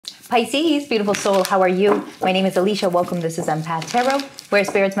Pisces, beautiful soul, how are you? My name is Alicia. Welcome. This is Empath Tarot, where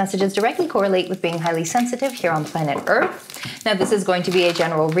Spirit's messages directly correlate with being highly sensitive here on planet Earth. Now, this is going to be a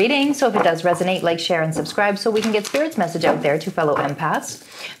general reading, so if it does resonate, like, share, and subscribe so we can get Spirit's message out there to fellow empaths.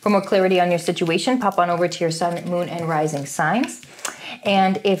 For more clarity on your situation, pop on over to your sun, moon, and rising signs.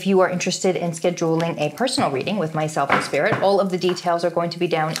 And if you are interested in scheduling a personal reading with myself and Spirit, all of the details are going to be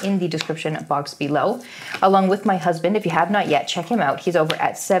down in the description box below, along with my husband. If you have not yet, check him out. He's over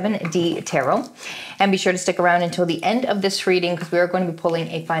at 7D Tarot. And be sure to stick around until the end of this reading because we are going to be pulling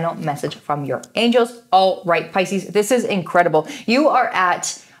a final message from your angels. All right, Pisces, this is incredible. You are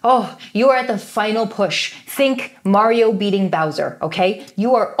at the final push. Think Mario beating Bowser, okay?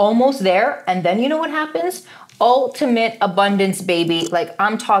 You are almost there, and then you know what happens? Ultimate abundance, baby. Like,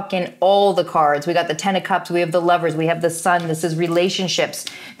 I'm talking all the cards. We got the Ten of Cups, we have the Lovers, we have the Sun. This is relationships.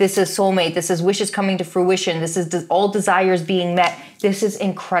 This is soulmate. This is wishes coming to fruition. This is all desires being met. This is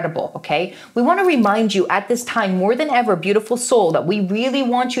incredible, okay? We want to remind you at this time, more than ever, beautiful soul, that we really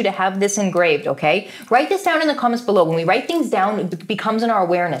want you to have this engraved, okay? Write this down in the comments below. When we write things down, it becomes in our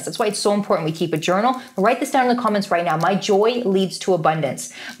awareness. That's why it's so important we keep a journal. Write this down in the comments right now. My joy leads to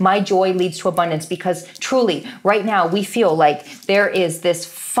abundance. My joy leads to abundance, because truly, right now, we feel like there is this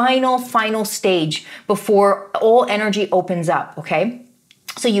final stage before all energy opens up, okay?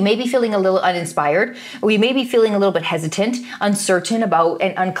 So you may be feeling a little uninspired, or you may be feeling a little bit hesitant, uncertain about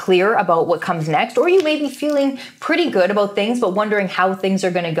and unclear about what comes next, or you may be feeling pretty good about things, but wondering how things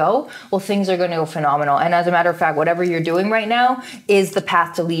are going to go. Well, things are going to go phenomenal. And as a matter of fact, whatever you're doing right now is the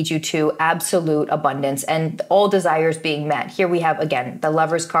path to lead you to absolute abundance and all desires being met. Here we have, again, the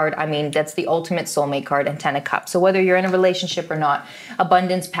Lovers card. I mean, that's the ultimate soulmate card, and Ten of Cups. So whether you're in a relationship or not,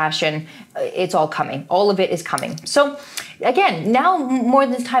 abundance, passion, it's all coming. All of it is coming. So again, now more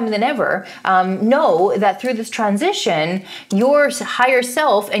this time than ever, know that through this transition, your higher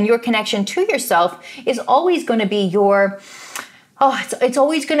self and your connection to yourself is always going to be your, it's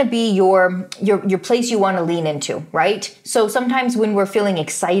always going to be your place you want to lean into, right? So sometimes when we're feeling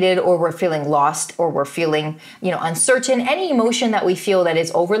excited, or we're feeling lost, or we're feeling, uncertain, any emotion that we feel that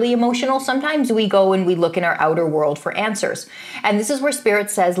is overly emotional, sometimes we go and we look in our outer world for answers. And this is where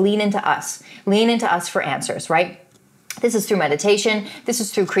Spirit says, lean into us for answers, right? This is through meditation. This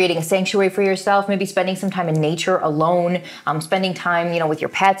is through creating a sanctuary for yourself, maybe spending some time in nature alone, spending time, with your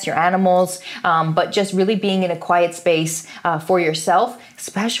pets, your animals, but just really being in a quiet space for yourself,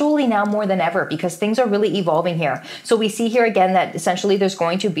 especially now more than ever, because things are really evolving here. So we see here again that essentially there's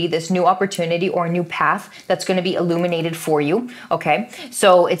going to be this new opportunity or a new path that's going to be illuminated for you. Okay.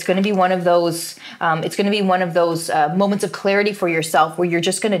 So it's going to be one of those, moments of clarity for yourself where you're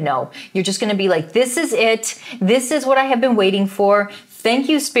just going to know. You're just going to be like, this is it. This is what I have been waiting for. Thank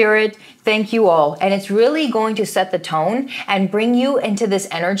you, Spirit. Thank you all. And it's really going to set the tone and bring you into this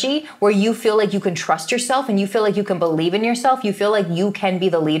energy where you feel like you can trust yourself and you feel like you can believe in yourself. You feel like you can be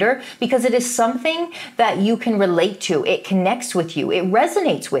the leader because it is something that you can relate to. It connects with you. It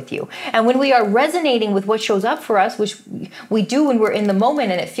resonates with you. And when we are resonating with what shows up for us, which we do when we're in the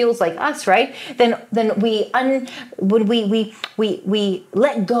moment and it feels like us, right? Then we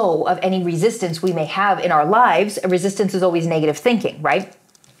let go of any resistance we may have in our lives. Resistance is always negative thinking, right?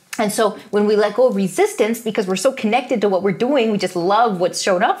 And so when we let go of resistance, because we're so connected to what we're doing, we just love what's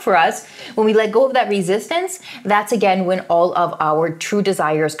shown up for us. When we let go of that resistance, that's again when all of our true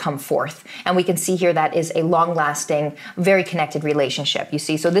desires come forth. And we can see here that is a long-lasting, very connected relationship. You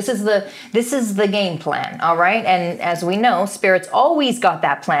see, so this is the game plan, all right? And as we know, Spirit's always got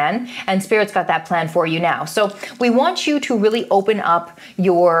that plan, and Spirit's got that plan for you now. So we want you to really open up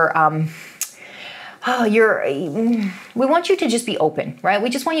your we want you to just be open, right?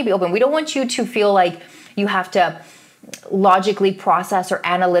 We just want you to be open. We don't want you to feel like you have to logically process or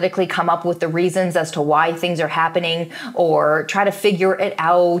analytically come up with the reasons as to why things are happening, or try to figure it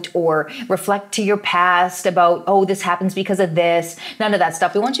out, or reflect to your past about, oh, this happens because of this. None of that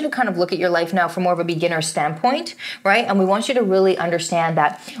stuff. We want you to kind of look at your life now from more of a beginner standpoint, right? And we want you to really understand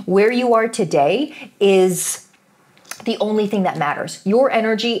that where you are today is the only thing that matters. Your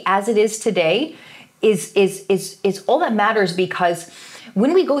energy as it is today is all that matters, because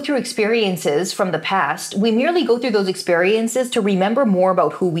when we go through experiences from the past, we merely go through those experiences to remember more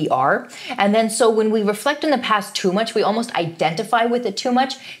about who we are. And then so when we reflect on the past too much, we almost identify with it too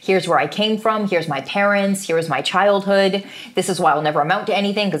much. Here's where I came from. Here's my parents. Here's my childhood. This is why I'll never amount to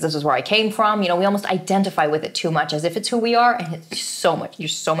anything because this is where I came from. We almost identify with it too much as if it's who we are. And it's so much. You're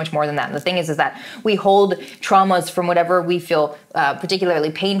so much more than that. And the thing is that we hold traumas from whatever we feel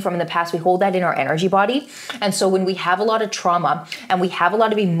particularly pain from in the past. We hold that in our energy body. And so when we have a lot of trauma and we have a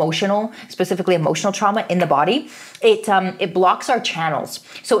lot of emotional, specifically emotional trauma in the body, it blocks our channels.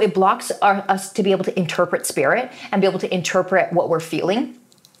 So it blocks us to be able to interpret spirit and be able to interpret what we're feeling.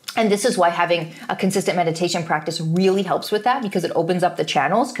 And this is why having a consistent meditation practice really helps with that, because it opens up the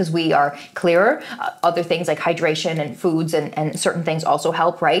channels because we are clearer. Other things like hydration and foods and certain things also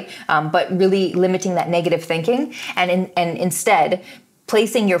help, right? But really limiting that negative thinking and instead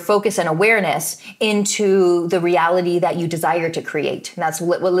placing your focus and awareness into the reality that you desire to create. And that's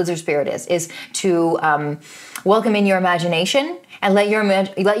what lizard spirit is to welcome in your imagination and let your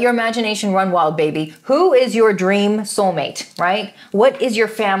imagination run wild, baby. Who is your dream soulmate, right? What is your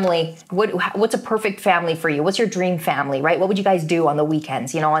family? What's a perfect family for you? What's your dream family, right? What would you guys do on the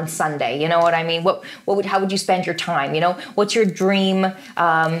weekends, on Sunday? You know what I mean? How would you spend your time? What's your dream?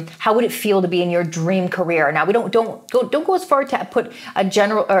 How would it feel to be in your dream career? Now, we don't go as far to put a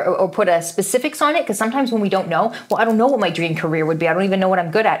general or put a specifics on it, because sometimes when we don't know, well, I don't know what my dream career would be. I don't even know what I'm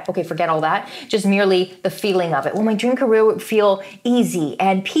good at. Okay, forget all that. Just merely the feeling of it. Well, my dream career would feel easy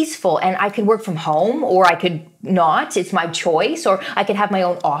and peaceful, and I could work from home, or I could not. It's my choice. Or I could have my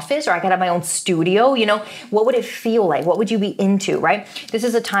own office, or I could have my own studio. What would it feel like? What would you be into, right? This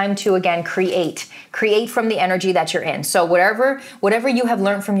is a time to, again, create from the energy that you're in. So whatever you have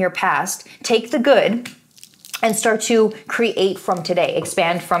learned from your past, take the good and start to create from today,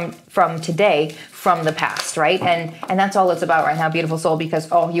 expand from today, from the past, right? And that's all it's about right now, beautiful soul, because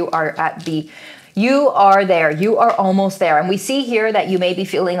you are there. You are almost there. And we see here that you may be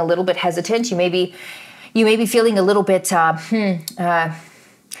feeling a little bit hesitant. You may be feeling a little bit,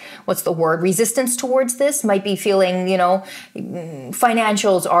 what's the word? Resistance towards this. Might be feeling,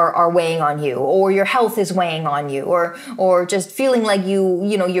 financials are weighing on you, or your health is weighing on you, or just feeling like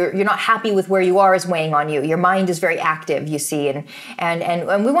you're not happy with where you are is weighing on you. Your mind is very active, you see.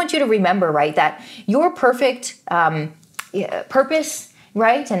 And we want you to remember, right, that your perfect purpose,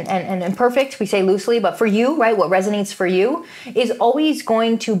 right? And perfect, we say loosely, but for you, right, what resonates for you is always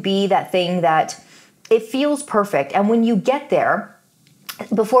going to be that thing that it feels perfect. And when you get there,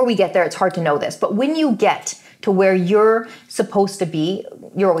 before we get there, it's hard to know this, but when you get to where you're supposed to be,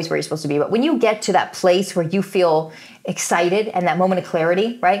 you're always where you're supposed to be, but when you get to that place where you feel excited and that moment of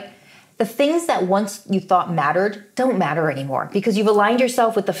clarity, right? The things that once you thought mattered don't matter anymore, because you've aligned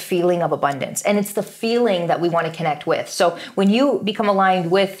yourself with the feeling of abundance. And it's the feeling that we want to connect with. So when you become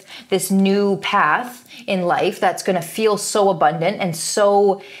aligned with this new path in life that's going to feel so abundant and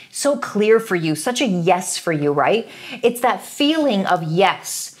so clear for you, such a yes for you, right? It's that feeling of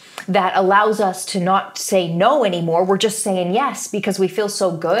yes that allows us to not say no anymore. We're just saying yes because we feel so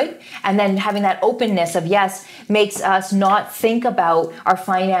good. And then having that openness of yes makes us not think about our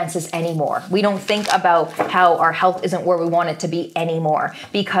finances anymore. We don't think about how our health isn't where we want it to be anymore,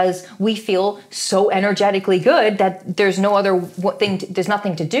 because we feel so energetically good that there's no other thing, there's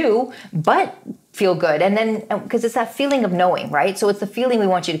nothing to do but feel good. And then, because it's that feeling of knowing, right? So it's the feeling we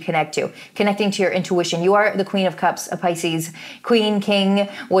want you to connect to, connecting to your intuition. You are the Queen of Cups, a Pisces, Queen, King,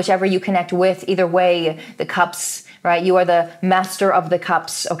 whichever you connect with. Either way, the cups, right? You are the master of the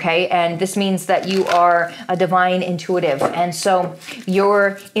cups, okay? And this means that you are a divine intuitive. And so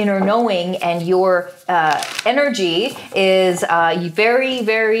your inner knowing and your energy is very,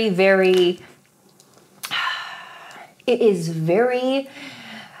 very, very, it is very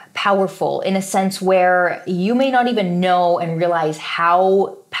powerful, in a sense where you may not even know and realize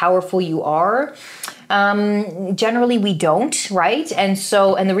how powerful you are. Generally we don't, right? And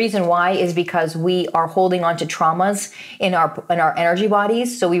the reason why is because we are holding on to traumas in our energy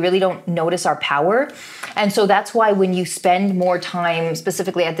bodies. So we really don't notice our power. And so that's why when you spend more time,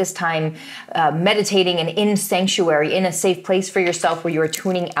 specifically at this time, meditating and in sanctuary, in a safe place for yourself, where you're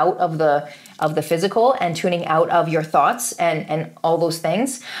tuning out of the physical and tuning out of your thoughts and all those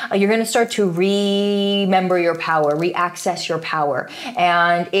things, you're going to start to remember your power, re-access your power.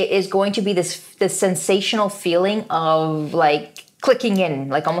 And it is going to be this sensational feeling of like clicking in,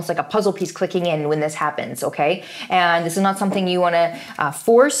 like almost like a puzzle piece clicking in when this happens, okay? And this is not something you want to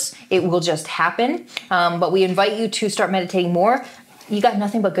force. It will just happen. But we invite you to start meditating more. You got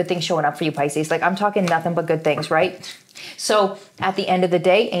nothing but good things showing up for you, Pisces. Like, I'm talking nothing but good things, right? So at the end of the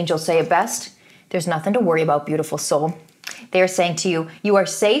day, angels say it best. There's nothing to worry about, beautiful soul. They're saying to you, you are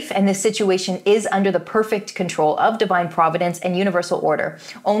safe, and this situation is under the perfect control of divine providence and universal order.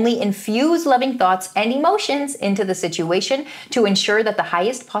 Only infuse loving thoughts and emotions into the situation to ensure that the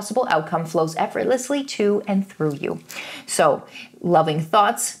highest possible outcome flows effortlessly to and through you. So loving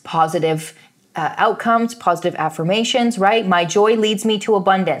thoughts, positive outcomes, positive affirmations, right? My joy leads me to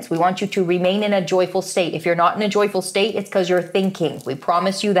abundance. We want you to remain in a joyful state. If you're not in a joyful state, it's because you're thinking. We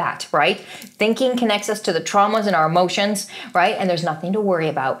promise you that, right? Thinking connects us to the traumas and our emotions, right? And there's nothing to worry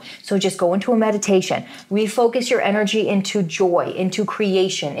about. So just go into a meditation. Refocus your energy into joy, into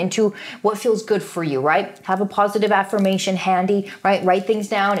creation, into what feels good for you, right? Have a positive affirmation handy, right? Write things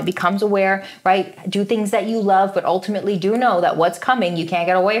down. It becomes aware, right? Do things that you love, but ultimately do know that what's coming you can't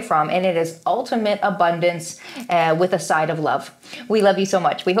get away from, and it is ultimate abundance with a side of love. We love you so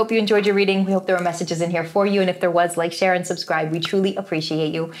much. We hope you enjoyed your reading. We hope there were messages in here for you. And if there was, like, share, and subscribe. We truly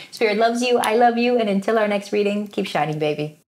appreciate you. Spirit loves you. I love you. And until our next reading, keep shining, baby.